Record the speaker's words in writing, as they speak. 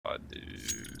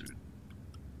dude.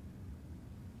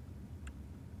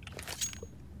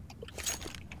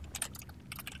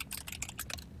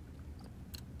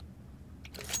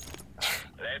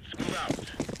 Let's move out.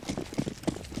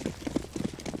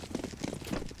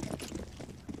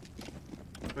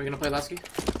 Are we gonna play Laski?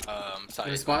 Side.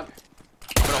 In the spot?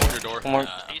 I'm gonna hold your door. One more.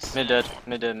 Peace. Mid dead.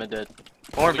 Mid dead. Mid dead.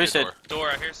 One more boosted. Door. Door,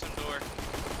 I hear some door.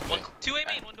 Two A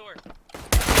main, one door.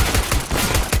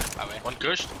 Highway. One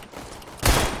gushed.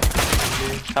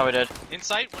 How we dead?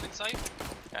 Inside. One inside.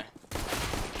 Okay.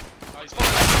 Oh, he's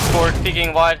Four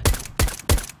peeking wide.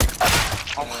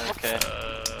 Okay.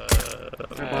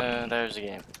 There's the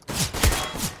game.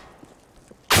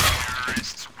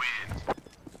 Terrorists win.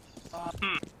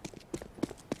 Bomb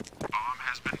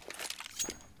has been.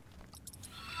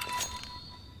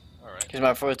 Alright. Here's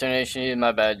my fourth donation.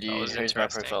 My bad, That dude. was Here's my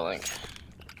interesting. profile link.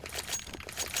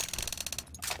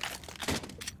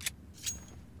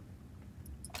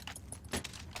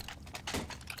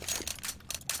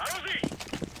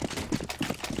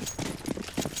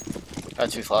 Got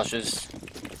 2 flashes.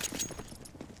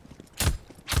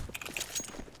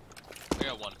 I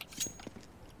got one.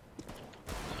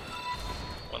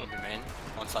 One will be main.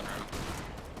 One sunroom.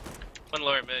 One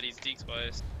lower mid, he's deeks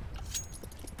wise.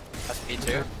 That's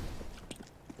B2.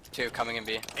 2 coming in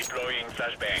B. Deploying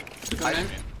flashbang. Come in.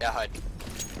 Yeah, hide.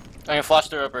 I'm gonna flash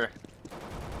through upper.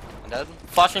 One dead.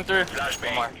 Flashing through.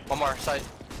 Flashbang. One more. One more. Side.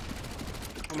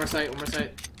 One more sight, one more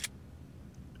sight.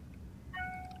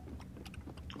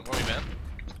 One more, man.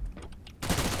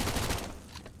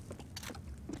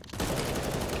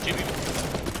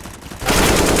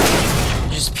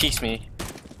 He just peeks me.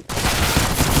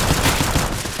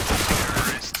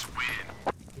 Terrorists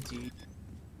win. Indeed.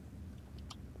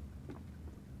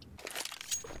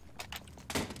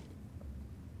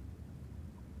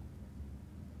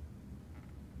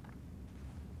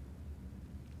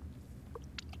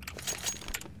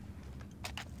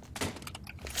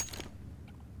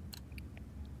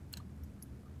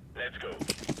 Let's go.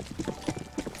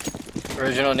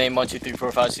 Original name 1 2 3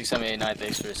 4 5 6 7 8 9.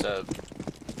 Thanks for the sub.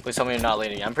 Please tell me you're not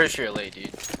late. I'm pretty sure you're late, dude.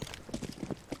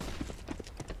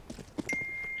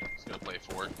 He's gonna play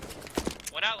forward.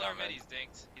 One out lower mid, he's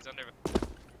dinked. He's under.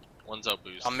 One's out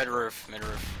boost. I'm mid roof. Mid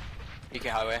roof. PK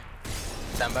highway.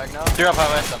 Sandbag now. 3 up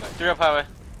highway. Sandbag. 3 up highway.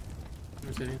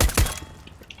 I'm sitting.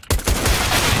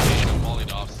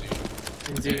 Volleyed off soon.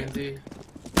 NZ, NZ.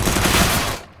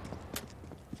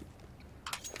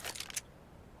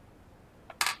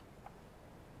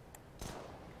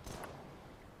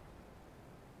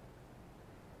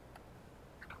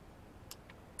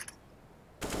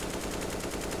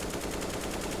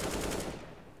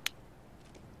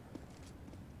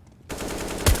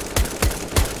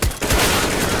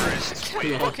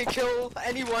 Can't fucking kill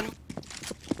anyone.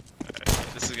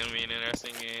 This is gonna be an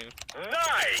interesting game.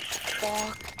 Nice.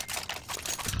 Fuck.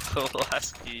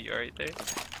 Laski, you right there?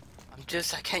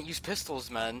 I can't use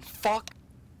pistols, man. Fuck.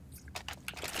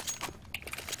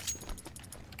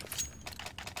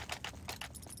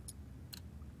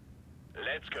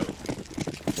 Let's go.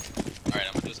 Alright,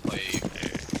 I'm gonna just play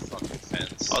fucking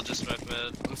fence. I'll just smoke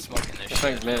mid. I'm smoking this This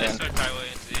shit. one's mid They in. smoke highway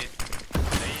and Z.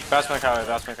 Fast smoke highway.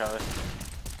 Fast smoke highway.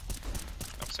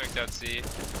 I'm smoked out C.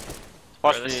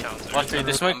 Watch Bro, this B. sounds Watch B. really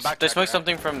They I'm smoke. back They track smoke there.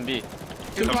 something from B.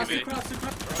 Two Come cross, to two me. cross, two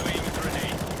cross. Throwing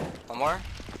grenade. One more.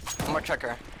 One more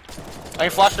checker. I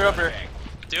can flash through upper.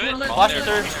 Do it. Flash There.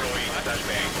 through. Deploying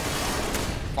flashbang.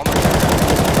 One more checker.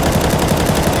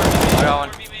 I got one.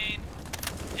 More B main.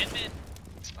 In mid.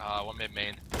 One mid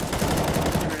main.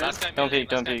 Last guy mid. Don't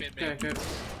peek, last don't guy peek. mid, Okay, mid. okay.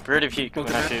 Ready to peek when I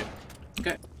Okay. shoot.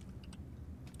 Okay.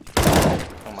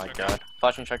 Oh my god.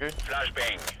 Flashing checker.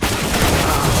 Flashbang.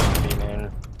 B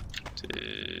main.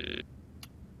 Dude.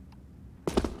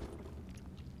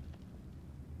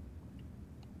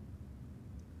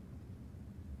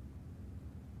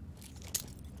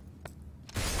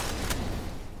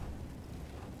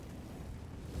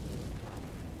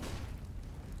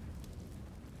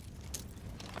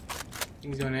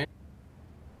 He's going in.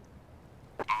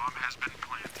 Bomb has been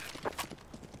planted.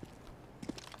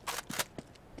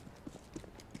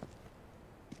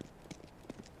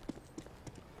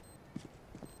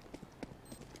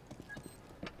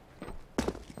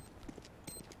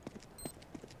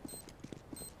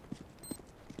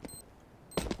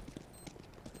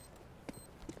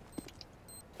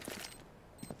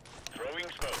 Throwing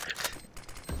smoke.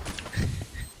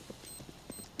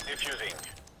 Diffusing.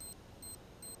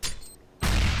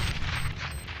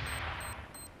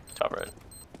 Top red.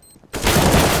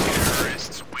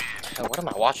 Terrorists win. Oh, what am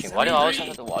I watching? Why do I always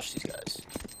have to watch these guys?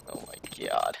 Oh my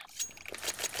god.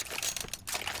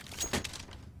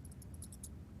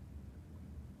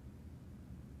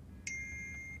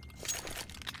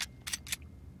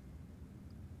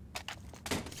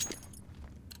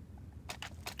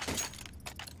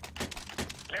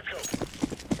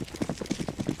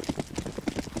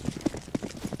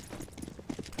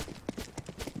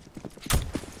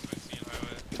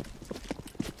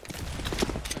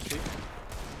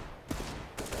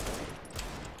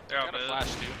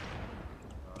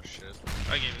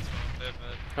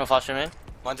 No flash him in.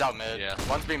 One's out mid. Yeah.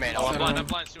 One's B main. Oh, I'm Seven. blind, I'm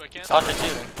blind, Stu, I can't. Flash it too.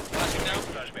 Flashing down.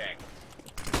 Flashbang.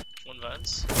 One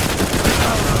vents.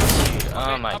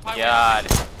 Oh my up highway. god.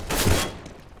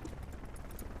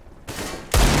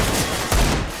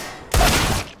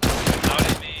 Out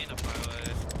at main, up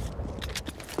highway.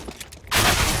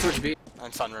 Towards B.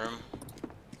 On sunroom.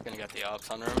 Gonna get the op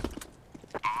sunroom.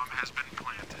 Bomb has been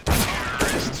planted.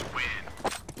 Terrorists win.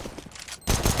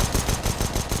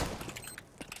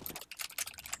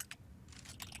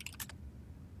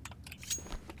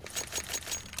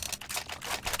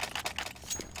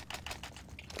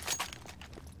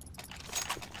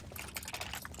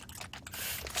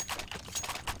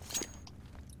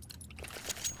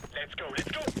 Let's go,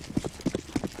 let's go.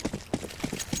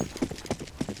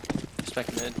 Spec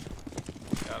mid.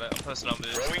 Got it. I'm posting on mid.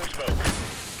 Throwing smoke.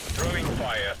 Throwing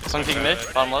fire. One peek mid.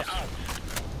 Bottom left. Out.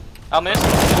 Out mid.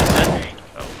 Dead.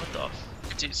 Oh, what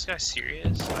the dude, this guy's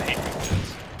serious? I hate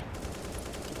this.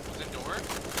 Was it door?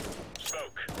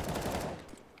 Smoke.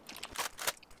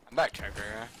 I'm back checker.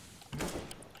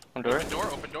 One door. Open door,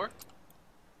 open door.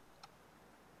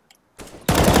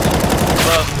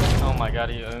 Oh my god,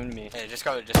 he owned me. Hey, just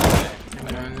go there. I'm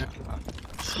going there.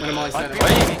 One Molly side.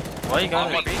 Why are you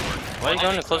going? Why are you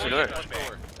going to close the door? No,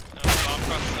 bomb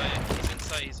cross site. He's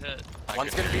inside, he's hit.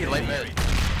 One's gonna be late mid.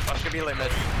 One's gonna be late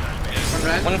mid. One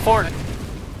red. One forward.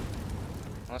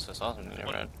 That's just awesome. Never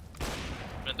mind.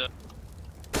 Window.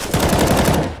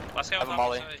 Last guy Have was a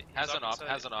molly. off site. He's Has an off up, site.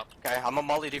 has an up. Okay, I'm a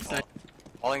molly default.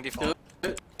 Mollying default.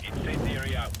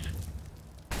 Incendiary out.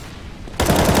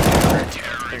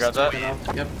 You got that?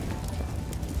 Yep.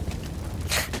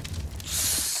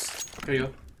 There you go.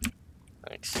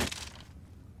 Thanks.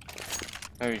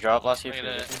 Maybe drop last year. I'm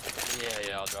gonna-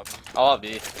 Yeah, I'll drop him. I'll up B.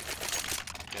 Yeah,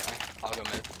 I'll go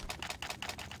mid.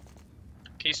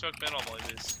 Can you smoke mid on molly,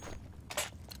 please?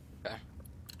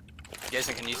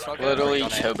 Jason, can you smoke it? Literally Or you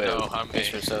want it? chobo. No, I'm Thanks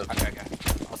A. for sub. Okay.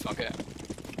 I'll smoke it.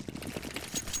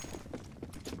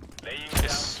 Laying down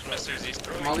Yes, smoke. Mr. East.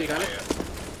 Throwing Molly, you got it? fire.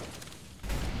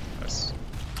 Yes.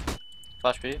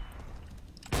 Flash B.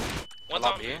 One's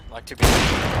I'll on be me. like 2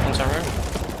 One sunroom.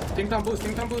 Think down boost,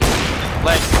 think down boost.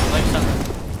 Leg sunroom.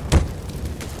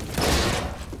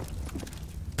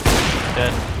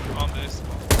 Dead. On boost.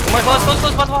 Oh my god,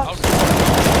 close, box.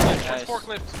 Nice.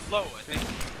 Forklift, low, I think.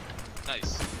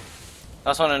 Nice.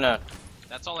 That's one I know.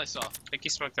 That's all I saw. I think he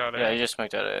smoked out. Yeah, he just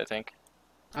smoked at it, I think.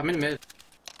 I'm in mid.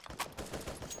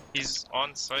 He's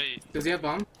on site. Does he have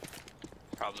bomb?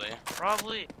 Probably.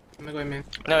 Probably. I'm gonna go in mid.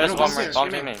 No, that's no, bomb bomb's right. here, Bomb's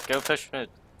scream in me. Go push mid.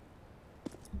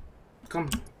 Come.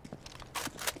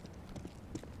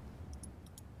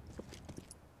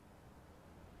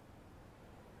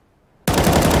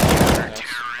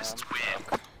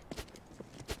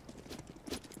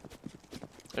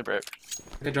 Good break.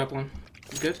 I can drop one.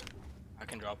 You good? I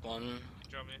can drop one.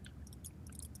 Drop me.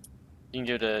 You can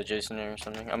give it to Jason or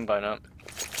something. I'm buying up.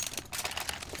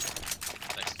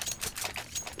 Nice.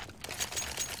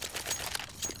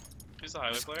 Who's the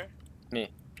highway player? I'm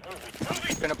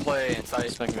gonna play inside.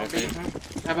 Smoke mid. B.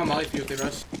 I have a molly for you if they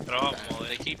rush. I don't have molly.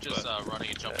 They keep just running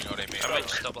and jumping out at me. I might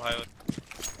just double highway.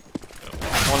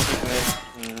 One peek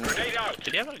mid. Grenade out.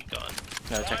 Did he have a gun?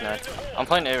 No, check 9. I'm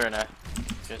playing A right now.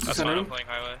 Good. That's Sunroom? fine, I'm playing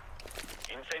highway.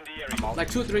 Incendiary. Like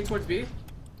 2 or 3 towards B.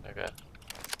 Okay.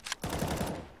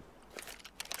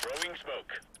 Throwing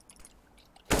smoke.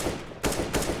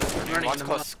 Running One's in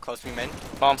the close to me main.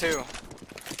 Bomb. 2.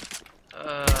 I'm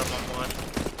on one.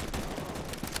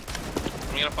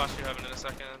 I'm gonna flash you heaven in a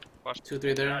second. Flash. 2,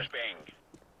 3 there. Flashbang.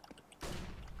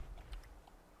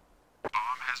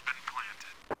 Bomb has been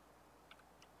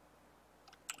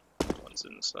planted. One's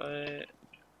inside.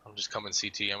 I'm just coming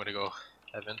CT. I'm gonna go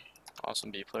heaven.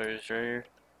 Awesome B players right here.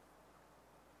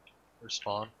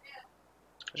 Respawn.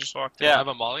 I just walked I Yeah. have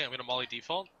a molly. I'm gonna molly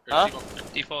default. Or Huh?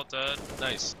 in. Default dead.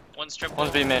 Nice. One's triple.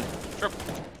 One's B main. Triple.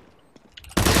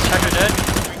 Checker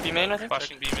dead. B main, I think.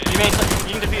 Flashing B B main. main.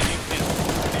 You can defuse. You can defuse.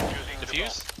 Defusing the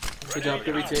Defuse? Good job,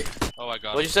 good retake. Oh, I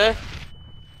got What'd it. you say?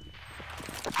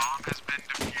 bomb has been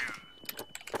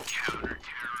defused.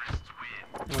 Counter-terrorists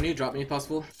win. When you drop me,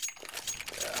 possible.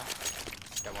 Yeah.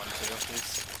 Got 1 to go,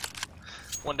 please.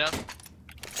 One down.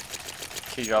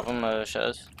 Can you drop him,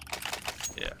 Shaz?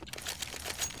 Yeah.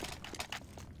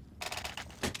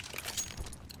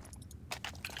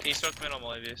 Can you smoke mid on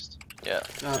molly beast? Yeah.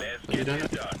 Are you done?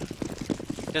 Done.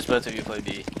 Just both of you play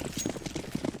B.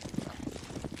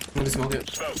 I'm gonna smoke it.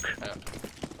 Smoke. Yeah.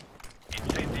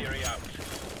 Incendiary out.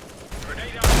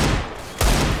 Grenade out.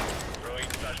 Throwing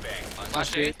flashbang.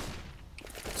 Flash B.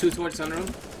 2 towards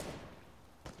sunroom.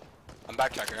 I'm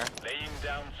back checker. Laying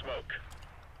down smoke.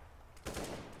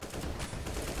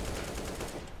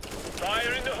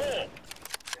 Fire in the hole.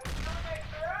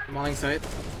 Mauling site.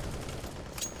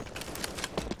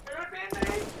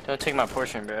 Don't take my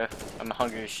portion, bro. I'm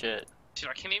hungry as shit. Dude,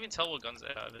 I can't even tell what guns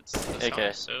they have. It's AK.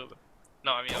 sound so.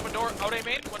 No, I mean Open door. Out A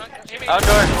main. One A main.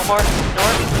 Outdoor, one more.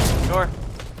 Door.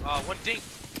 One dink.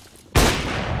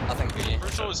 Nothing B.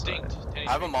 Crucial is dinked.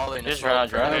 I have a molly in the Just run out,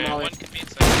 smoke. drop. Okay. one can be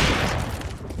inside.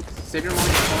 Save your molly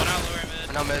for One quad. out lower mid.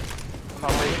 I know mid. I'm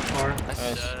out late. Or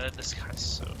Nice. This guy's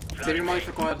so. save your molly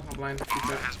for quad. I'm blind. Keep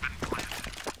that.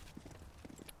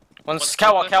 One's One's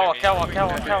catwalk. okay. That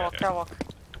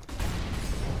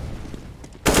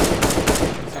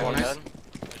one Nice. dead.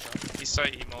 He's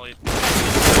sight, he mollied.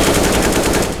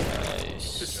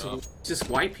 Nice. Just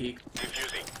white peak.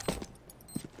 Defusing.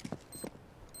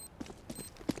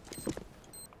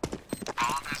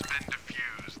 Bomb has been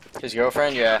defused. His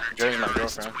girlfriend? Yeah, Joe's my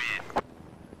girlfriend.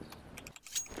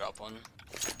 Drop one.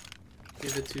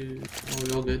 Give it to. Oh,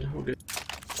 we're all good. We're good.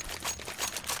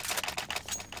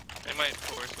 They might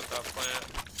force without plant.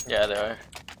 Yeah, they are.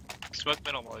 Smoke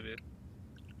middle molly, dude.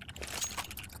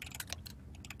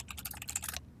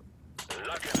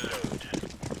 Lock and load.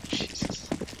 Jesus.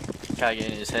 Gotta get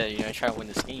in his head, you know, try to win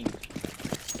this game.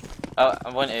 Oh, I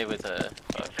went A with a.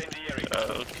 Incendiary.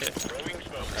 Okay. Throwing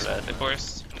smoke. My bad. Of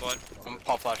course. I'm blind. I'm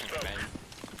pop flashing for main.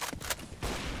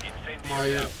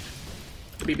 Molly Incendiary. up.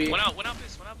 BB. One out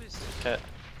boost. Okay.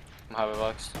 I'm high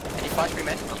box. Can you flash me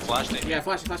main? I'm flashed it. Yeah,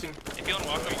 flashing. If you want to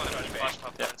walk up on it, flash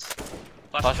top Yeah. fence.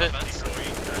 Flash top it. fence. Throwing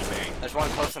flashbang. There's one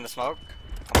close in the smoke.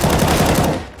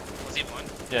 Was he blind?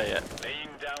 Yeah. Laying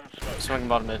down smoke. Smoking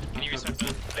bottom mid. Can you reset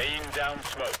mid? Laying down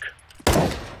smoke.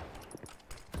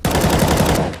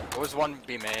 There was one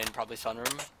B main, probably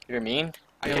sunroom. You're mean?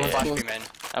 I Yeah, can let's flash go. B main.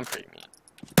 I'm pretty mean.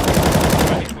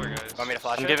 24 guys. Want me to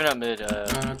flash I'm it? giving up mid,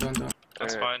 Don't.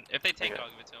 That's or- fine. If they take, Okay. I'll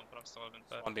give it to him, but I'm still having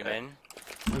that. One B main.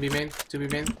 1B main. 2B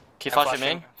main. Keep I'm flashing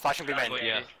main. Flashing B main.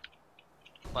 Yeah.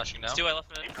 Flashing now. Stu, I left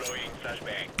mid. Deploying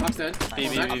flashbang. Box dead. B,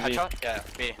 Back. B. Headshot? Yeah,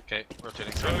 B. Okay,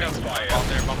 rotating. Throwing fire.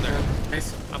 Bomb there.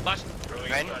 Nice. I'm flashing.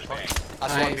 Throwing Main? flashbang.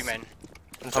 That's one B Nice. main.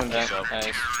 I'm coming back. So-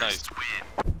 Nice. Nice.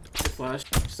 Good flash.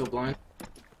 Still blind.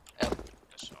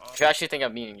 If you actually think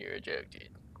I'm meaning, you're a joke, dude.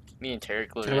 Me and Tarek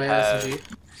Get literally away, have. SMG.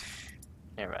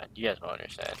 Never mind. You guys won't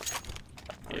understand.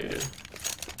 Dude.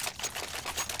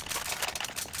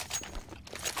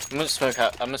 I'm gonna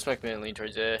smoke mid and lean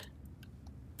towards A.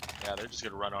 Yeah, they're just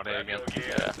gonna run on A again. Okay.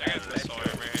 Yeah. They're gonna put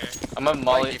armor here. I'm gonna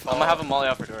molly. I'm gonna have a molly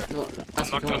out for door. No, I'm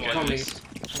that's not come gonna on me. get this.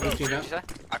 I'm lifting Did you that. say?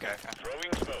 Okay.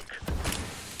 Throwing smoke.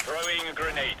 Throwing a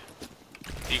grenade.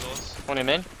 Eagles. One in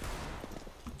mid.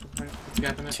 Let's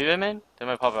gap in it. Two in mid. They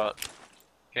might pop out.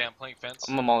 Okay, I'm playing fence.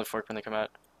 I'm gonna molly fork when they come out.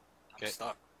 Okay. I'm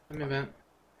stuck. I'm in vent.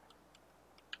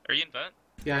 Are you in vent?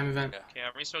 Yeah, I'm in vent. Okay,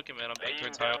 I'm resmoking mid. I'm back Laying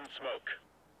towards high. down smoke.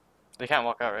 They can't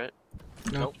walk out, right?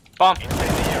 No. Bomb.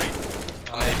 Incendiary.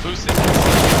 They boosted.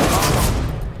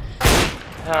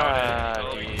 Ah,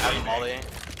 Oh, dude. I have a molly.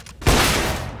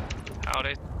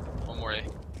 Howdy. One more A.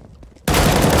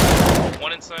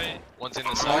 One in sight. One's in the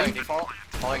Mollying side. default.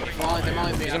 Mollying default. Molly, they're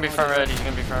molly. He's gonna be front red. He's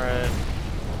gonna be front red.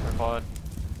 Or quad.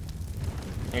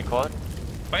 You need quad?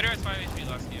 Fighter has 5 HP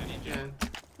last game. I need you. Yeah.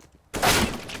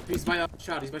 He's by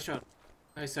shot. He's by shot.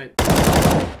 Nice sight.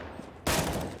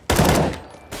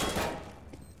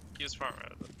 He was front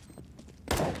red.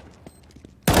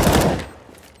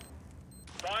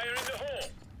 Fire in the hole.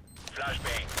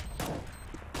 Flashbang.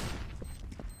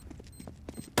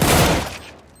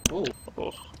 Oh,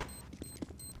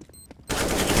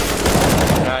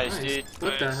 Nice, nice. dude.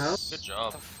 What the hell? Good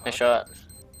job. Nice shot.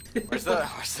 Where's the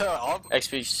op?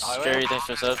 XP Scary, thanks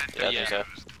for the sub. Yeah, I think so.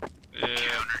 Yeah.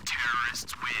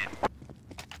 Terrorists win.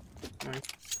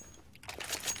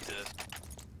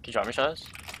 Can you drop me shots?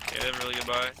 Yeah, really good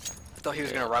buy. I thought he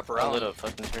was gonna wrap A around. little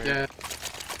fucking scary. Yeah.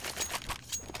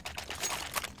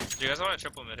 Do you guys want a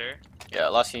triple mid here? Yeah,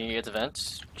 Laski, you get the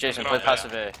vents. Jason, No, play yeah.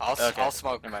 passive A. I'll Okay. I'll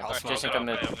smoke. Never mind. I'll smoke. Jason, I'm come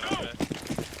gonna mid. play, I'm gonna play.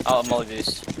 I'll molly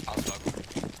boost. I'll smoke.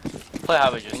 Play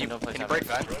highway, Jason. Don't play Can you highway.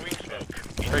 break vent? Throwing smoke.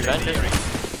 Break vent, Jason.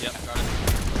 Yep, got it.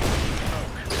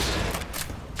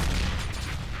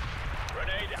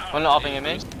 Grenade out. One opping him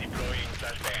in. Deploying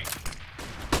flashbang.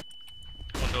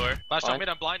 One door. Flash Fine. on mid,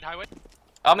 I'm blind, highway.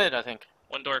 I'm mid, I think.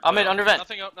 One door. I'm mid, quick. under vent.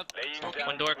 Nothing out, nothing. Laying Smoke. down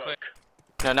One door smoke. quick.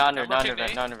 No, not under, I'm not under rushing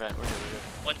vent, A. not under vent. We're good, we're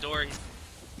good. One door. He's...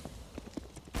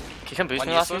 Can you come boost One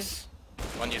me, Laski? useless.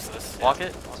 One useless. Walk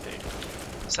it?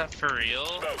 Is that for real?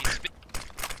 Smoke.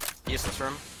 Useless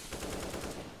room.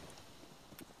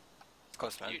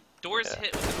 Close man. You, doors Yeah.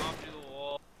 hit with an off through the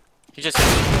wall. He just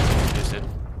boosted.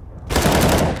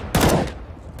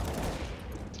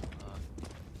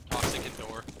 Toxic and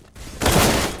door.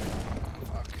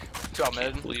 Fuck. Two out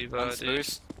mid. believe, One's dude.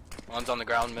 boost. One's on the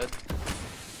ground mid.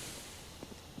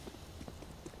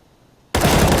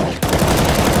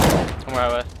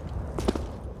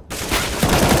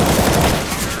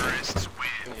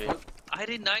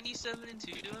 Dude, 97 and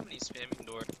 2 to him, and he's spamming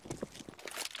door.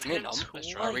 Give me a numb.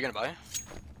 Are we gonna buy?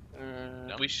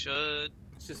 We should.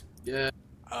 It's just, yeah.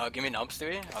 Give me nubs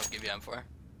 3. I'll give you M4.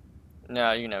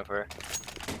 No, you know for.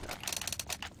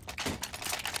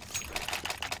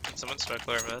 Can someone smoke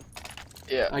lower mid?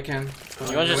 Yeah. I can.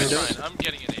 You want just- windows? I'm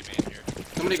getting an A main here.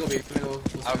 Somebody go B. Somebody go.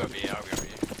 I'll go B. I'll go B.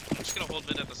 I'm just gonna hold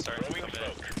mid at the start. Throwing Come in.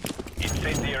 smoke.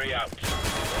 Incendiary out.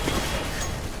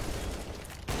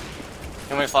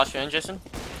 You want me to flash you in, Jason?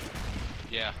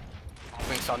 Yeah.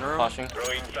 Moving sunroom. Flashing.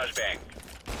 Throwing flashbang.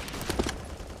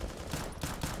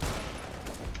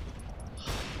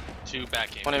 2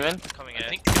 back in. 20 in. Coming I in.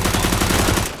 think.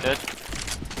 Good.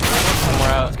 Somewhere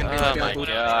out. gonna be Oh like my a-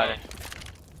 god.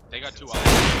 They got 2 Top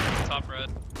out. Top red.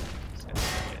 This guy's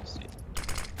nasty.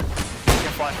 You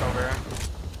can flash over.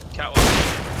 Catwalk.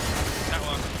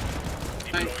 Catwalk.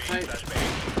 Tight, Deploying tight.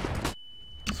 flashbang.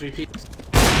 3 P.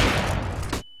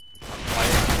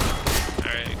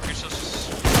 Alright, Crucial's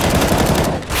just.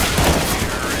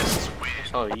 Terrorists win.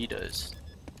 That's all he does.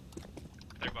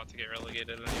 They're about to get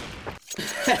relegated anyway.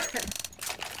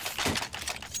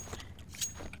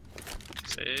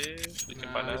 Save. We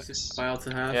can buy Let's that. just buy out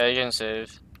to half. Yeah, you can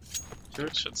save. Sure.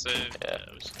 Should save. Yeah.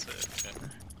 We should save.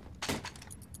 Okay.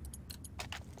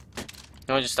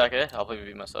 You want to just stack it? I'll play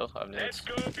B myself. I have Let's nades.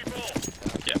 go, people.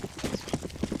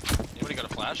 Anybody got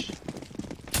a flash?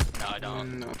 No, I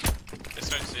don't. No. They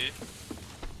start to see.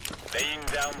 Laying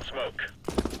down smoke.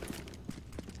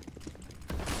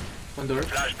 One door.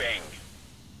 Flashbang.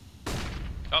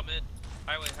 Oh, mid.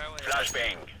 Highway, highway.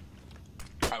 Flashbang.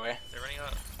 Highway. They're running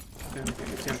out.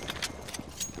 Okay.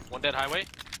 1 dead highway.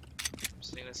 I'm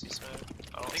sitting in C smoke.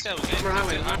 I I don't think see. that was it. More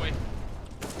highway, Dead huh? highway.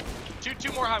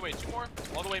 Two more highway. 2 more.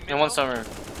 All the way mid. And one though. summer.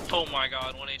 Oh my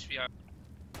god, 1 HP. I'm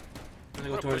gonna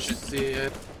go towards C.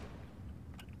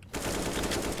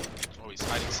 Oh, he's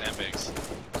hiding sandbags.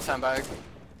 One sandbag.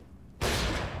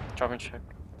 Drop and check.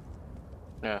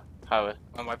 Yeah, highway.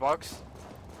 One white box.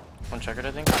 One checkered,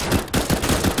 I think.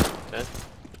 Dead.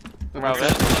 Route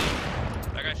it.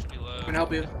 That guy should be low. I can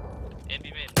help you. And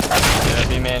B main. Yeah,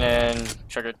 B-man and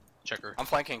checkered. Checker. I'm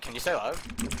flanking. Can you stay alive?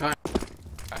 Fine. Oh,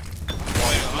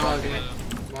 Oh, yeah. okay.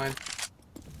 Mine.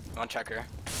 One checker.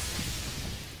 He's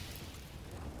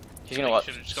Yeah, gonna you watch.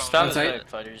 should've just gone Spam with the it. spike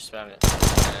fighter, just spam it.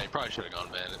 Yeah, you probably should have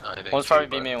gone man. I think. One's probably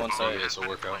too, but B-main, one side. Maybe this will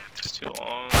work out. It's too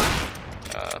long.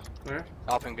 Where?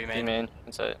 Hopping B-main. B-main,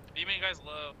 inside. B main guy's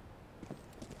low.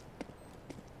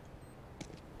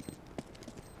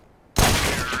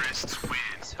 Terrorists win.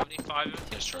 75 and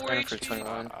Yes, sir. 4 Running for HP.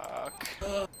 21.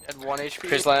 Had 1 HP.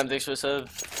 Chris Lamb, thanks for the sub.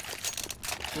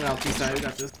 We're out P side. We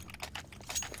got this.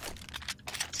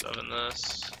 7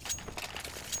 this.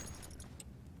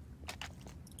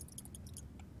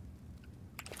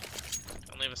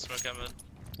 Don't leave a smoke at mid.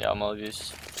 Yeah, I'm all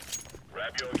abuse.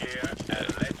 Grab your gear and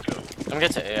let's go. I'm gonna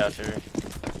get to A after.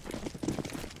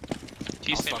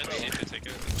 T stay mid, smoke see A. if they take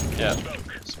it. Yeah.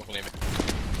 Smoke. Smoking aim.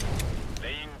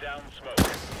 Laying down smoke.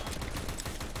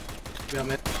 We got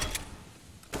mid.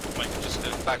 Mike can just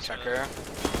go. Back checker.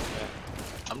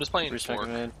 I'm just playing Respect 4.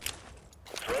 mid.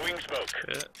 Throwing smoke.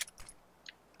 Good.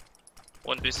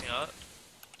 One boosting up.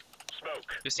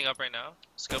 Smoke. Boosting up right now.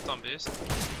 Scoped on boost.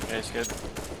 Yeah, it's good.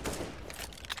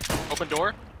 Open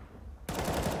door.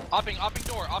 Opping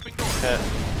door. Okay.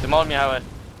 They mauled me highway. I'm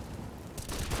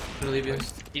gonna leave you.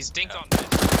 He's dinked on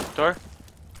boost. Door.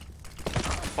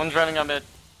 One's running on mid.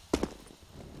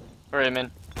 Or aim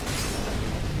in.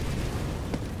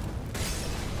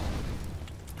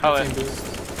 Highway. Same boost.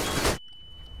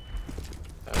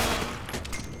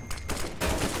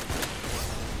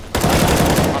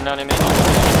 One down in main.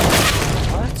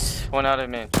 What? One out of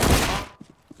main.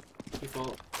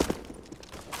 Default.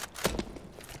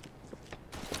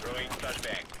 Throwing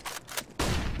flashbang.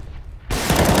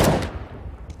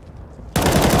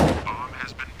 Bomb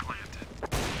has been planted.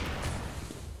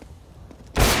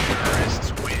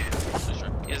 Terrorists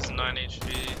win. He has 9 HP.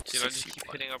 Dude, I just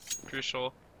keep hitting up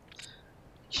crucial.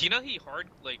 You know he hard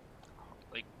like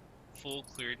full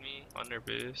cleared me under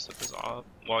boost with his op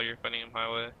while you're fighting him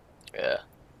highway. Yeah.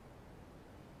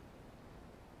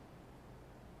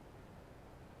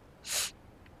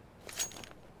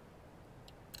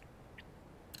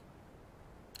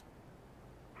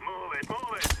 Move it,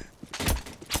 move it.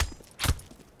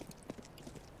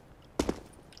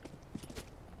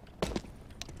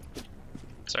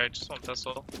 Sorry, just one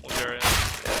pistol. We'll get right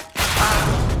in.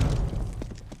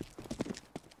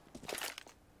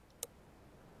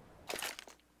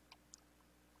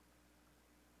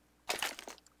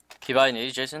 Keep eyeing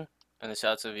A, Jason. And the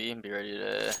south to V and be ready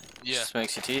to Yeah. smoke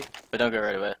CT. But don't go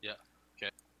right away. Yeah.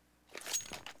 Okay.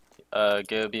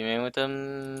 go B main with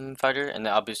them fighter, and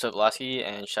then I'll boost up Laski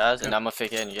and Shaz, and I'm gonna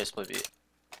fake it, and you guys split B.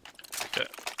 Okay. It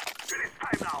is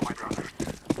time now, my brother.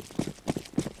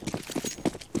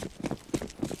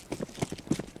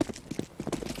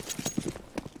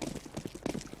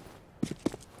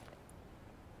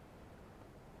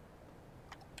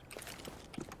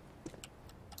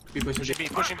 Be pushing Pushing B.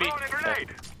 B, pushing B. Throwing a grenade.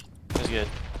 That's good.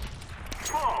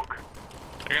 Smoke.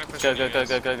 They're gonna push Go, on go, you go, guys.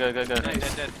 go, go, go, go, go. Dead,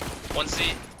 dead, dead. One Z.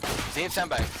 Z and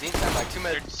sandbag, Z and sandbag. 2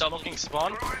 They're mid. double. Smoking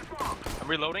spawn. Throwing smoke. I'm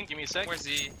reloading, give me a sec. Where's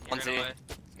Z? One He Z. ran away.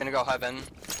 Gonna go heaven.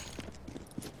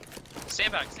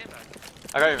 Stand back, stand back.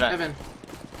 I got your vent. Heaven.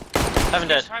 Heaven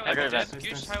dead. Goose highway, I got your Goose, vent.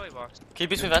 Goose highway box. Can you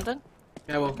boost me vent then?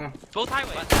 Yeah, well, come on. Both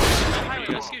highway. Both highway.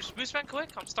 Goose, Goose. Boost vent quick.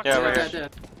 I'm stuck. Yeah, to we're the Dead,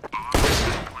 good. dead.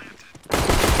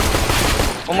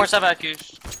 One more step back.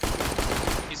 Goose.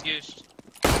 He's Goose.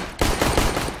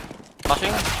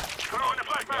 Flashing. Throwing Oh a my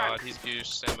flashbang. god, he's Goose.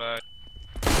 Stand back.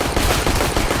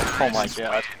 Oh my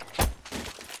god.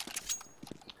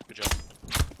 Good job.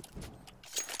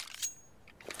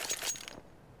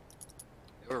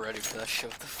 They were ready for that shit,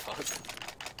 what the fuck?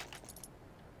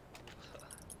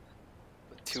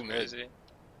 With 2 mid. Crazy.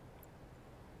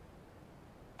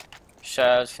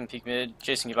 Shaz can peek mid.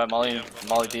 Jason, you buy Molly Yeah, and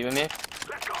Molly B with me.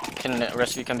 Let's go. Can the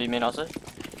rest of you come be main also? Do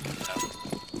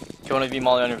you want to be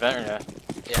Molly on your vent or no?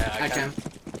 Yeah, I can.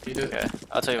 You do it. Okay,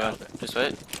 I'll tell you when. Just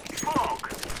wait. Smoke.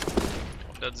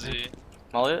 Dead Z.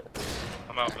 Molly it.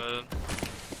 I'm out mid.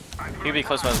 You can be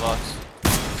close by the box.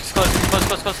 Just close, close,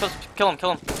 close, close, close. Kill him,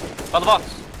 kill him. By the box.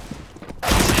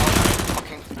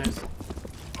 fucking Nice.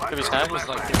 Could be sniped. was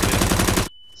like,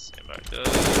 Stand back. Dead.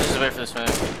 Just wait for this man.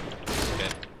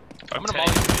 I'm gonna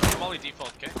molly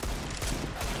default, okay?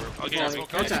 I'll get Molly. you.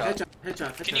 Headshot, headshot,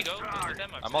 headshot. Can you go? With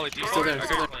them? I'm molly Still default. there, I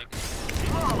still got there.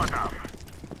 flank. Molotov.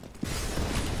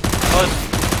 Close.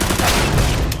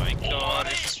 Oh my god.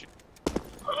 It's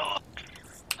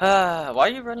Why are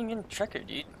you running in tracker,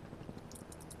 dude?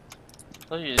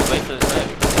 Oh, you just wait for this guy.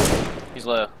 He's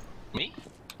low. Me?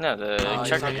 No, the Oh,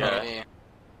 tracker he's guy. Me.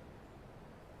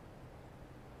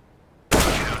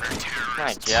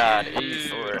 My god, Dude,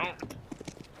 84.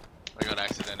 I got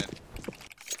accidented.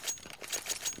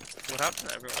 What happened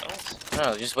to everyone else?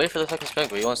 No, just wait for the fucking smoke,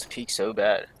 but he wants to peek so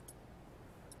bad.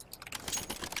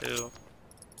 Ew.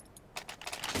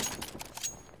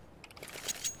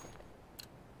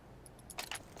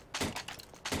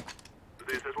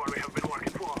 This is what we have been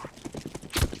working for.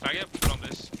 Can I get put on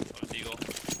this? On the Deagle.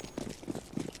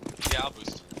 Yeah, I'll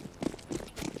boost.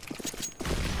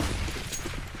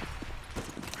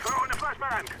 Throwing a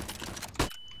flashbang.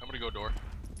 I'm gonna go door.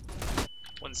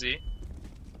 One Z.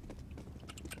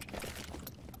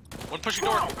 One pushing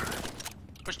door.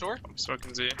 Push door. I'm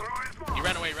smoking Z. Throwing smoke. He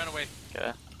ran away, ran away.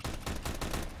 Okay.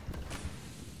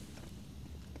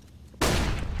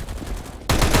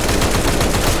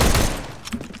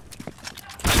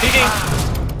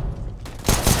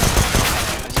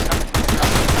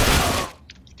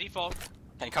 Default.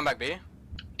 Can you come back, B?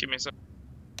 Give me a sec.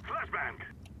 Flashbang.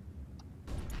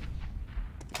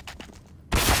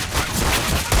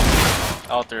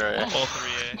 All through it. All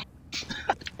 3A.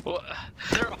 What?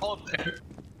 They're all there.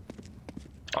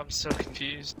 I'm so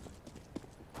confused.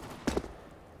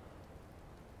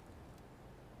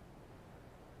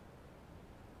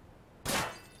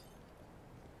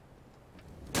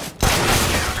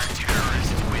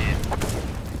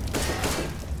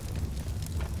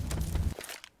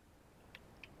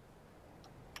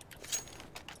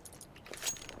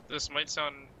 This might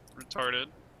sound retarded,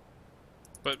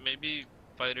 but maybe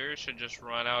fighter should just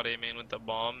run out A main with the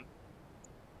bomb.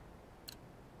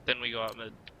 Then we go out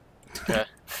mid. Okay.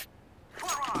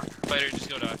 Fighter, just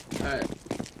go die.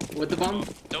 Alright. With the bomb?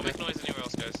 Don't make noise anywhere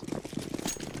else, guys.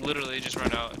 Literally, just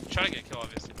run out. Try to get a kill,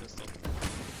 obviously, pistol.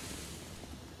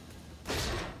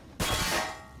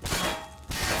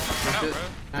 Run out, Good. bro.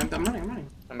 I'm running, I'm running.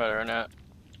 I'm about to run out.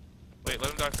 Wait,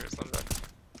 let him die first. Let him die.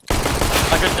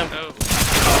 I got him. No.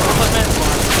 Close man.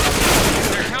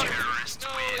 They're counter. No,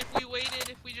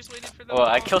 if we just waited for the Well,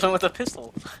 I bomb. killed him with a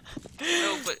pistol.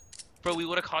 No, but bro, we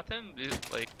would have caught them. Dude,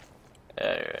 like,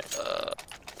 Yeah, you're right.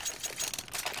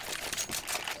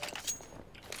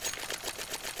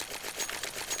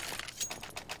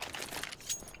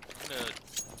 I'm gonna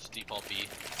just default B.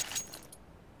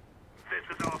 This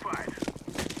is our fight.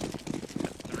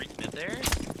 3 mid there.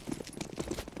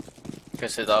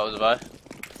 Guess who that was by? I'm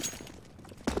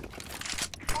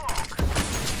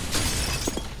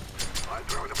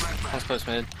throwing a flashbang. One's close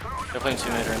mid. They're playing 2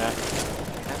 mid right now.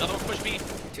 Another one push B.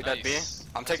 2 dead B. Nice.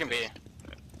 I'm taking B.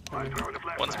 I'm throwing a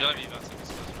flashbang. One's gonna be about to be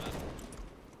supposed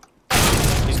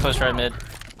He's close right mid.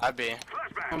 I B.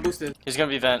 Flashbang. I'm boosted. He's gonna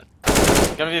be vent.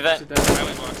 Gonna be vent.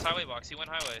 Highway box, he went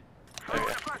highway.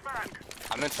 Okay.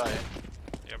 I'm inside.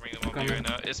 Yeah, bring them on me right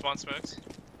now. Is spawn smoked?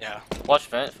 Yeah. Watch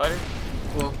vent, fighter.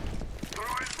 Well,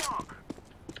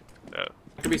 Oh.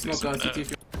 could be smoke CT.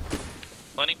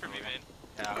 Planning for me, man.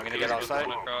 Yeah, I'm gonna get outside.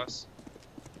 Across.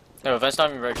 No, vent's not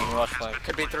even breaking. Watch flank.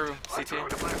 Could be through CT.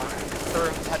 Through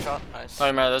headshot. Nice.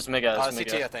 Oh, man, that's mid guys.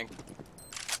 CT, I think.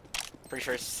 Pretty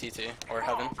sure it's CT or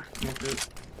heaven.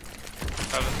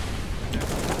 Heaven.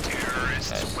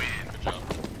 Terrorists win. Good job.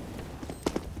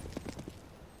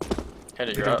 Hit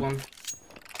it, Pick drop. up one.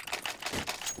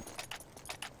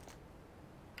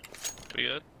 We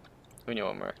good? We need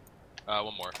one more.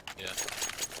 One more. Yeah.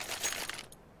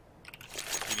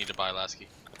 You need to buy Laski.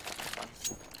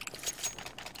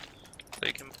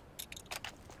 Take him.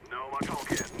 No more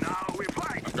talking. Now we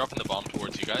fight. I'm dropping the bomb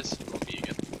towards you guys. On B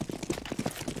again.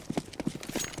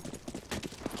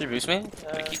 Can you boost me?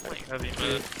 They keep playing heavy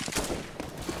mid.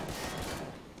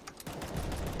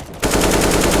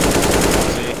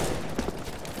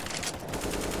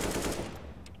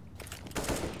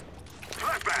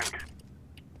 Flashbang.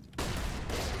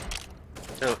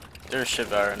 There's shit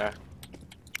bad right now.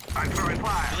 I'm throwing I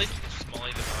fire. feel like you can just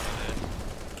molly them out of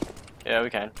Yeah, we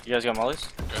can. You guys got mollies?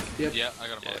 Good. Yep. Yeah, I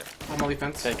got him. Yeah. I'm on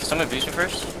defense. Okay, can someone boost me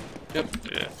first? Yep.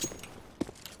 it. Yeah.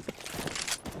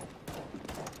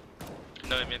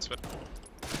 No, I mean, sweat.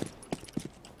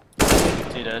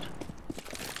 He dead.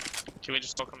 Can we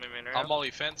just talk on my main I'll area?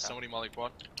 molly fence. Somebody molly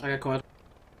quad. I got quad.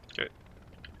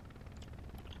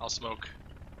 I'll smoke.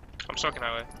 I'm talking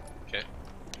highway. Okay.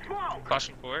 Smoke.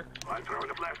 Flashing 4. I'm throwing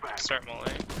a flashbang. Start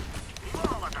mollying.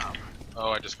 Molotov. Oh,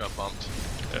 I just got bumped.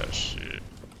 Oh, shit.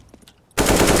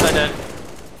 I dead.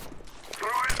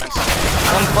 Throwing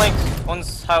smoke. One's flank,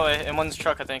 one's highway, and one's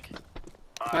truck, I think.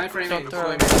 Fine frame Don't in. throw Slow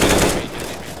it. aim.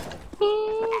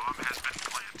 Bomb has been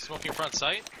planted. Smoking front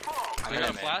sight. Smoke. I I'm got a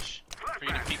in, man. flash for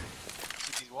you to peek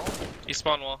CT's wall. He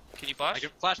spawn wall. Can you I flash? can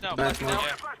flash now. Bad Flash now. smoke.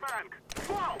 Yeah. Flashbang.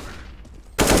 Smoke.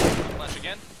 Flash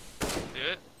again. Do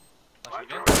it. Flash I'm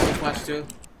again. throwing Flash two.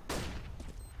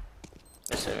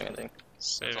 They're saving, I think.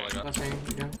 Save That's all I it. got. Flashing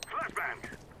again. flashbang.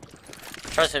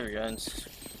 Try to save your guns.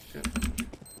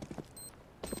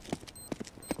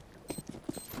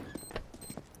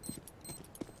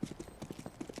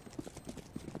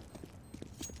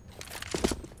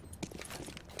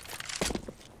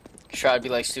 Try to be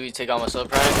like Stewie, take all my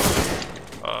sub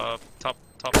right? Top.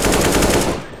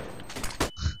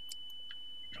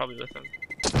 Probably with him.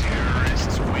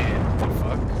 Terrorists win. What the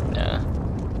fuck? Yeah.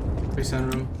 Free center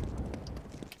room.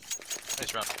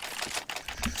 Nice round.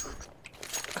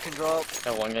 I can drop.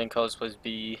 Got one game called plays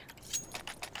B.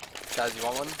 Guys, you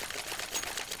want one?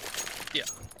 Yeah.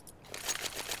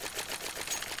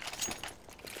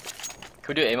 Can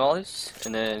we do A mollies?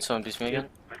 And then someone boost me again?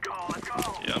 Let's go. Let's go.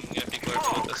 Yeah, I'm gonna be clear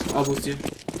with this one. I'll boost you.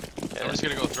 I'm just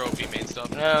gonna go throw B main stuff.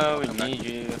 No, we Come back. need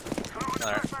you. Throwing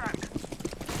Alright. flashbang.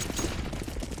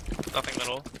 Nothing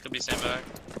middle. Could be sandbag.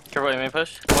 Careful, you may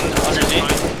push. One under Z.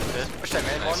 Push that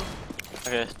main Nice. one.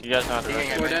 Okay, you guys know how to Peeking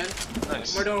rush. at More me. dead.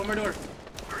 Nice. One more door.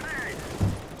 Grenade.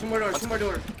 Two more doors.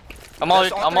 I'm all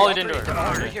There's I'm all all three, indoor. They're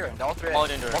all three here. They're all three. All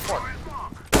indoor. One more.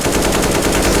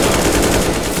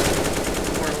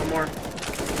 One more.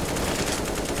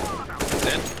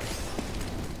 Dead.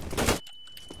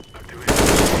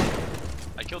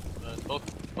 I killed both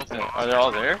of them. Are they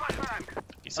all there?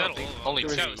 He said all of them. only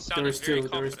This guy two. was There sounding was very two,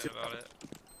 there was confident about it.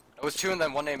 It was 2 and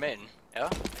then 1 A main. Yeah?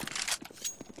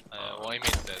 Well, I made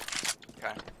dead.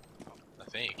 Okay. I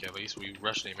think at least we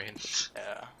rushed him in.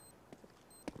 Yeah.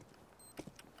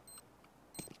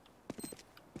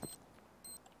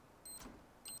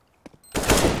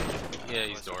 Yeah,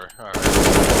 he's door. Alright.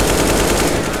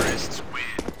 Terrorists win.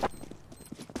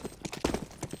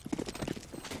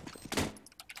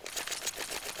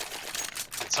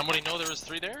 Did somebody know there was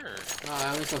 3 there? Or?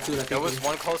 I only saw two. There was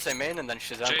 1 close A main and then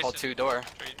Shahzam called Jason. 2 door.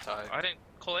 Straight. So I didn't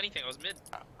call anything. I was mid.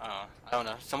 I don't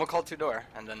know. Someone called 2 door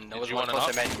and then there Did was you 1 want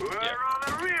close an A main. We're Yeah.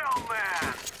 on a real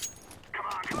man. Come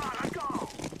on, let's go.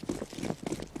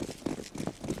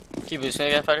 Keep boosting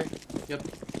again, fighter. Yep.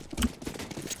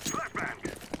 Flashbang.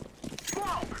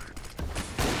 Smoke.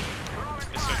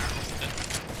 Yes, sir.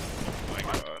 Oh my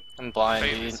god. I'm blind,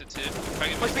 If I dude. missed it too. If I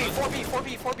get Push missed B, it,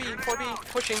 4B,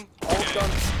 pushing. All Okay.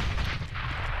 guns.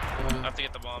 I have to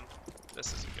get the bomb.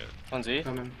 This isn't good. One Z.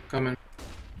 Coming.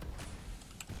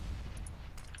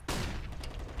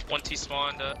 1 T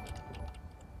spawned.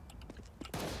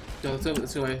 Yo,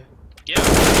 let's go away. Yeah.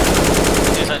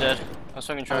 Yes, I did. I'm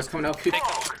swinging I truck. was coming out. Take them.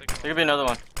 There could be another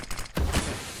one.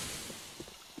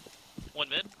 1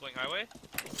 mid. Going highway.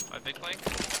 My big flank.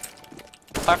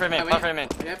 Fire frame in, fire frame in.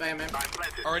 Yep, I am. I'm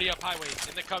planted. Already up highway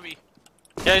in the cubby.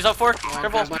 Yeah, he's up 4.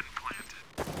 Careful.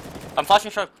 I'm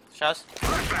flashing truck. Shaz.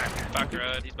 Back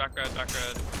red, he's back red, back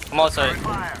red. I'm outside.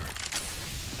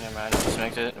 Never mind, just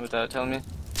make it without telling me.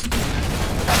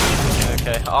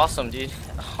 Okay, awesome, dude.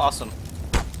 Awesome.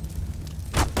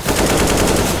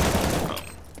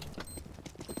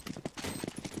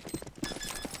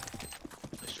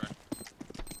 Nice try.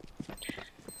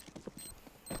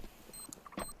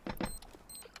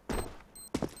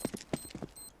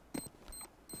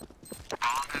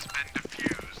 Bomb has been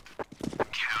defused.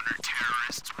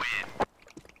 Counter-terrorists win.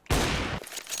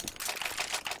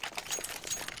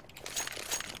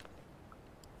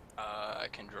 I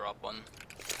can drop one.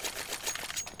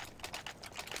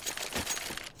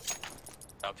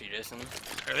 Drop you, Jason.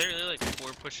 Are they really like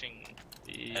 4 pushing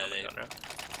the? Yeah, they- don't know.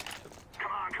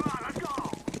 Come on, let's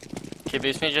go. Can you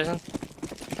boost me, Jason?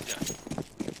 Yeah.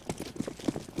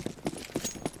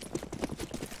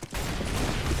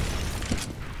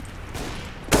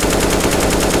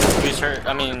 He's hurt.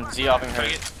 I mean, Z offing Can I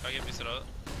hurt. get, boosted up?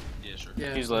 Yeah, sure.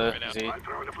 Yeah. He's low. Right now. Z. I'm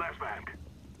throwing the flashbang.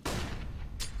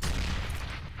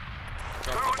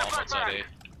 Drop the bomb outside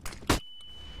A.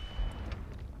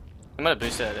 I'm gonna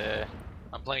boost that.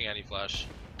 I'm playing anti-flash.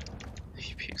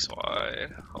 He peeks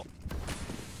wide. Oh.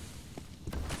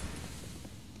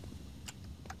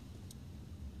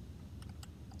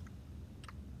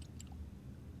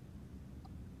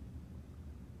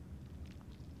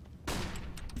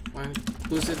 Fine.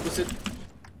 Boost it, boost it.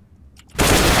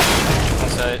 One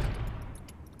side.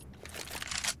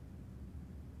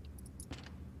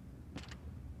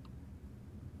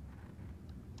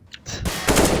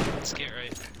 Let's get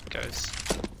right, guys.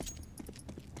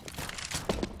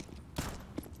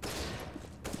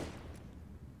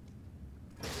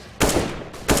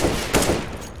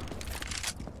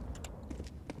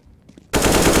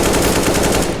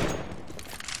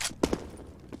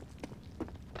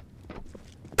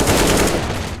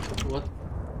 What?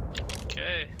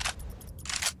 Okay.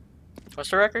 What's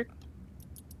the record?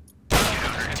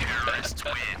 Counter-terrorists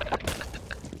win.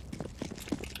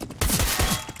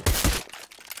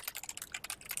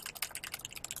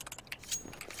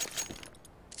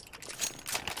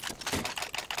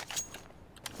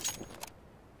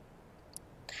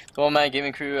 The One Man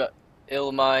Gaming Crew,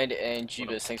 Illmind, and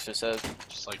Jeebus. Thanks for the sub.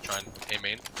 Just like trying A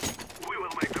main. We will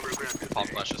make them regret this. Pop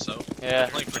flash us out. Yeah.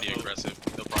 Playing pretty aggressive.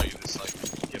 He'll probably just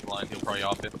like get blind. He'll probably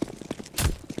off it.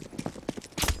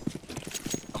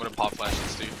 I'm gonna pop flash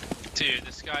this dude. Dude,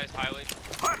 this guy's highway.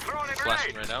 I'm throwing a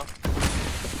Flashing grenade. right now.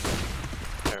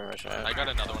 Very much. I got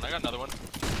another one. I got another one.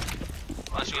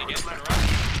 Flashing again. Turn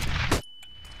around.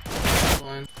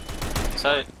 Fine.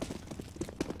 Side.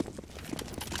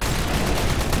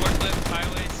 Forklift,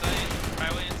 highway, site,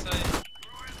 highway inside.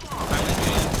 Highway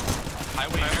medium.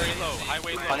 Highway very low.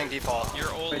 Highway low. Hunting default.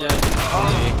 You're old. Right low. there.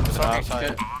 Just on outside.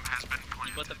 Okay. Bomb has been planted.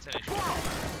 You both have 10 HP.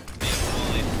 Medium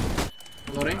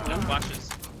fully. Loading. Yeah. Flashes.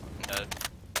 Dead.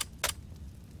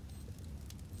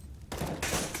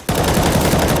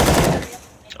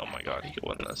 Oh my god, he could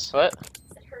win this. What?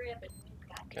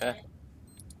 Okay.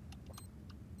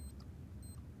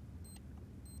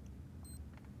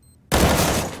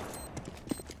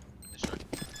 Nice try.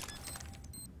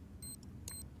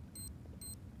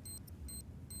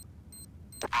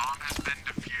 Bomb has been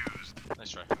defused. Nice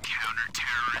try.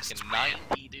 Counter-terrorists Fucking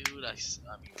 90, dude. I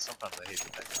mean, sometimes I hate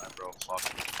that guy, bro.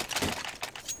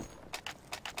 Fuck.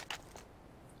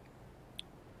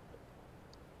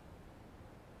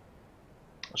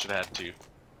 I should have had 2.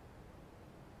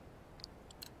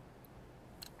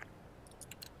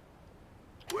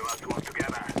 We must work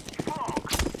together.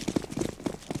 Smoke.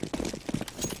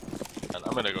 And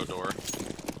I'm gonna go door.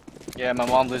 Yeah, my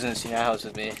mom lives in the senior house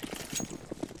with me.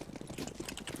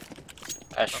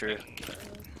 That's true.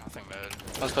 Nothing bad.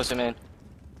 Let's close him in.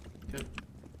 Okay.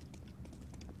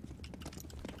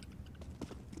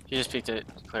 He just peeked it,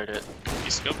 cleared it.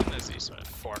 He's scoping this eastman.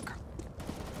 Fork.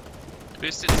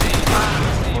 Boosted Z.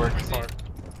 Fork. Fork.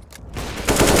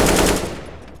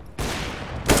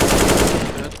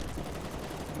 Good.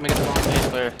 Make it the bomb. He's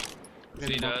clear. Make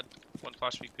Z the bomb. dead. One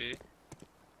flash peek B.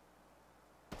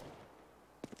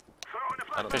 Throwing the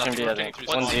I don't Pushing B, I think. through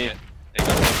One small Z. yet. They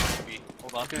got B.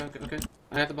 Hold on. Okay, okay, okay.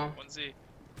 I had the bomb. 1Z.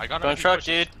 I got Don't him. truck,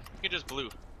 dude. You can just blue.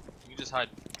 You can just hide.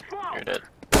 You're dead.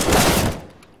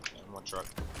 In one truck.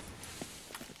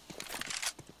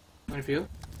 On field.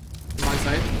 My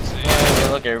side. Z. Yeah,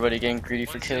 look, everybody getting greedy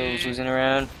for One kills, Z. losing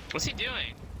around. What's he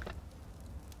doing?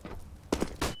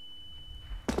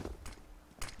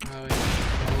 Oh, yeah.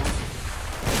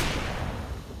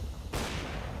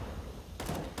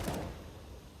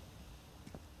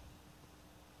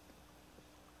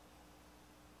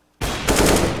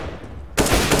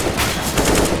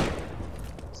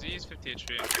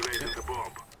 HP. Activating the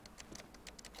bomb.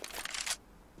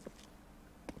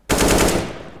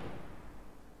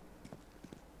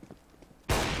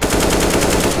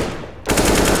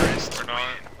 Or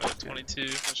not. 22.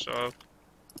 Nice job.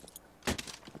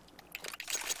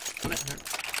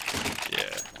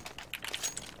 Yeah.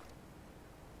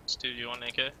 Stu, do you want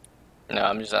AK? No,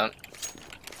 I'm just out.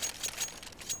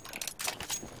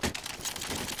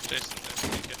 Jason, nice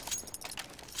AK.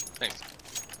 Thanks.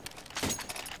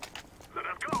 Let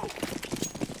us go.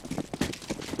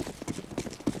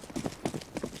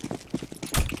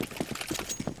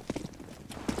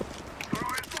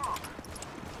 Throwing bomb.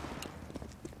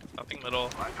 Nothing middle.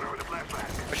 I'm throwing a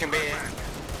flashbang. Pushing B.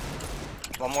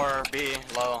 One more B,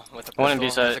 low, with a pistol. One in B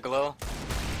side. There's a glow.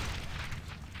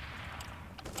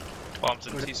 Bombs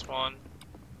in T-spawn.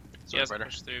 He has Brighter.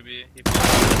 pushed through B. He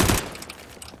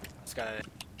This guy,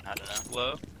 I don't know.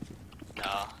 low.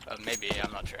 No, maybe,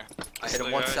 I'm not sure. I This hit him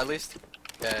the once guy? at least.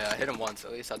 Yeah, I hit him once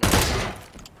at least. I don't know.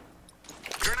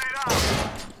 Grenade out.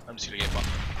 I'm just gonna get bumped.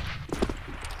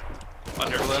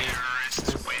 Under Under B.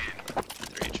 Terrorists win.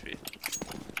 3 HP.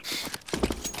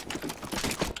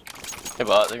 Hey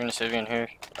bot, they're gonna save you in here.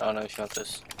 I don't know if you want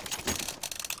this.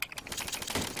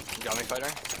 You got me,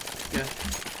 fighter? Yeah.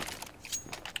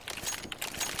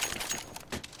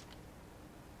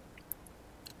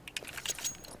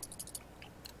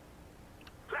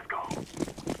 Let's go.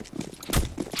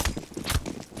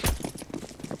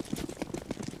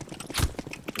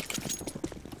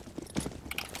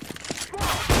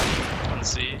 One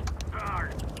C.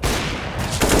 Guard.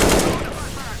 Throwing a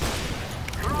flashbang.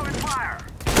 Throwing fire.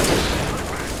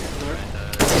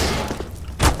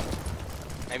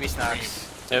 Maybe snacks.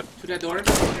 To that door.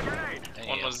 Grenade.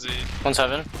 One was Z.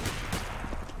 1-7.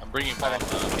 I'm bringing bomb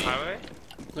B. Highway?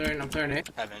 Clearing, I'm clearing A.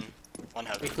 Heaven. One A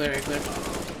heaven. clear, A clear.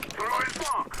 Throwing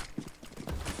bomb.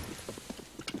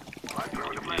 I'm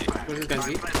throwing a flashbang. Where's this guy,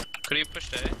 Z? Could he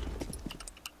push A?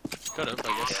 Could've, I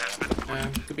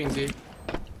guess. Could be in Z.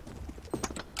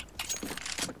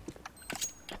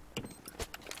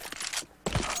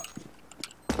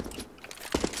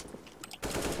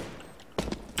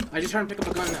 I just tried to pick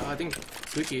up a gun, I think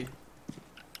Squeaky.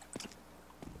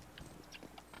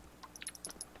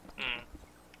 Hmm.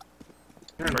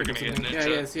 Trying to We're pick up gonna get something. an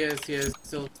Yeah, intel. he is.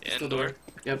 Still Indoor. door.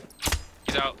 Yep.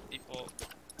 He's out. Default.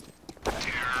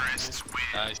 Terrorists win.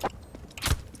 Nice.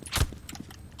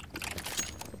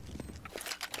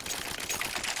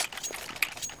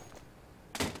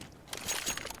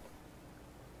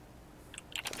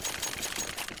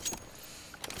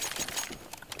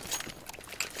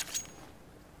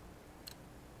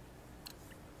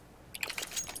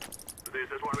 This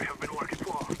is what we have been working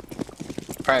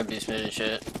for. Probably beast mid and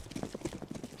shit.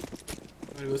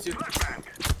 Wanna go see? Flashbang.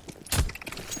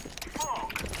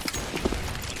 Fog.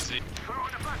 One Z.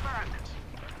 Throwing a flashbang.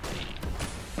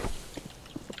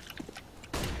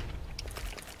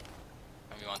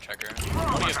 Maybe one checker. Want to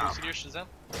Fog get out. boosted here, Shahzam?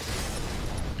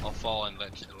 I'll fall and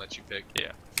let you pick.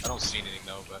 Yeah. I don't see anything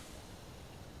though, but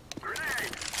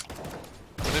Grenade.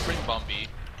 when they bring bomb B,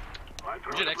 I'm you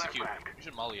throwing should a execute. flashbang. You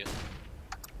should molly it.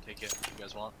 Take it if you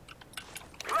guys want.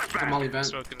 Flashbang. Molly vent.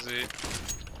 Smoking Z.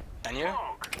 And you?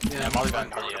 Fog. Yeah, Molly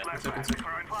vent. Throwing a Yeah. flashbang. Second.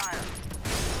 Throwing fire.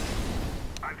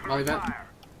 I'm Molly throwing vent. fire.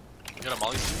 You got a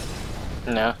molly?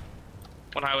 No.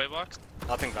 One highway box.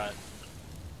 Nothing bad.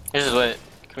 Here's just wait.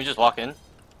 Can we just walk in?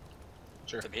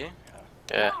 Sure. To B?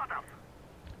 Yeah.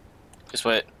 Just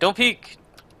wait. Don't peek!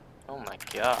 Oh my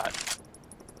god.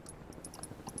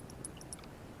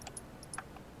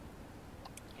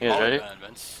 You guys ready?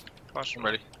 Vince. Caution. I'm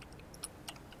ready.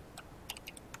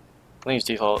 I think it's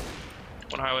default.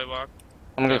 One highway box.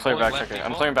 I'm gonna go clear Pulling back left checker. I'm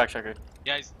default? clearing back checker.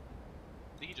 Yeah, I think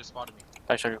he just spotted me.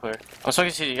 Back checker clear. I'm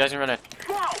smoking CD. You guys can run it.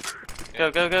 Smoke.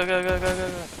 Go, go, go, go, go, go, go,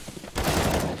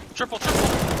 go. Triple.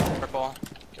 Purple.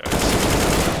 Guys.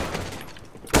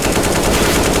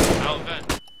 Out vent.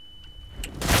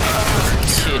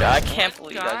 Dude, I can't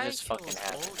believe I just fucking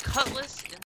had it. Cutlass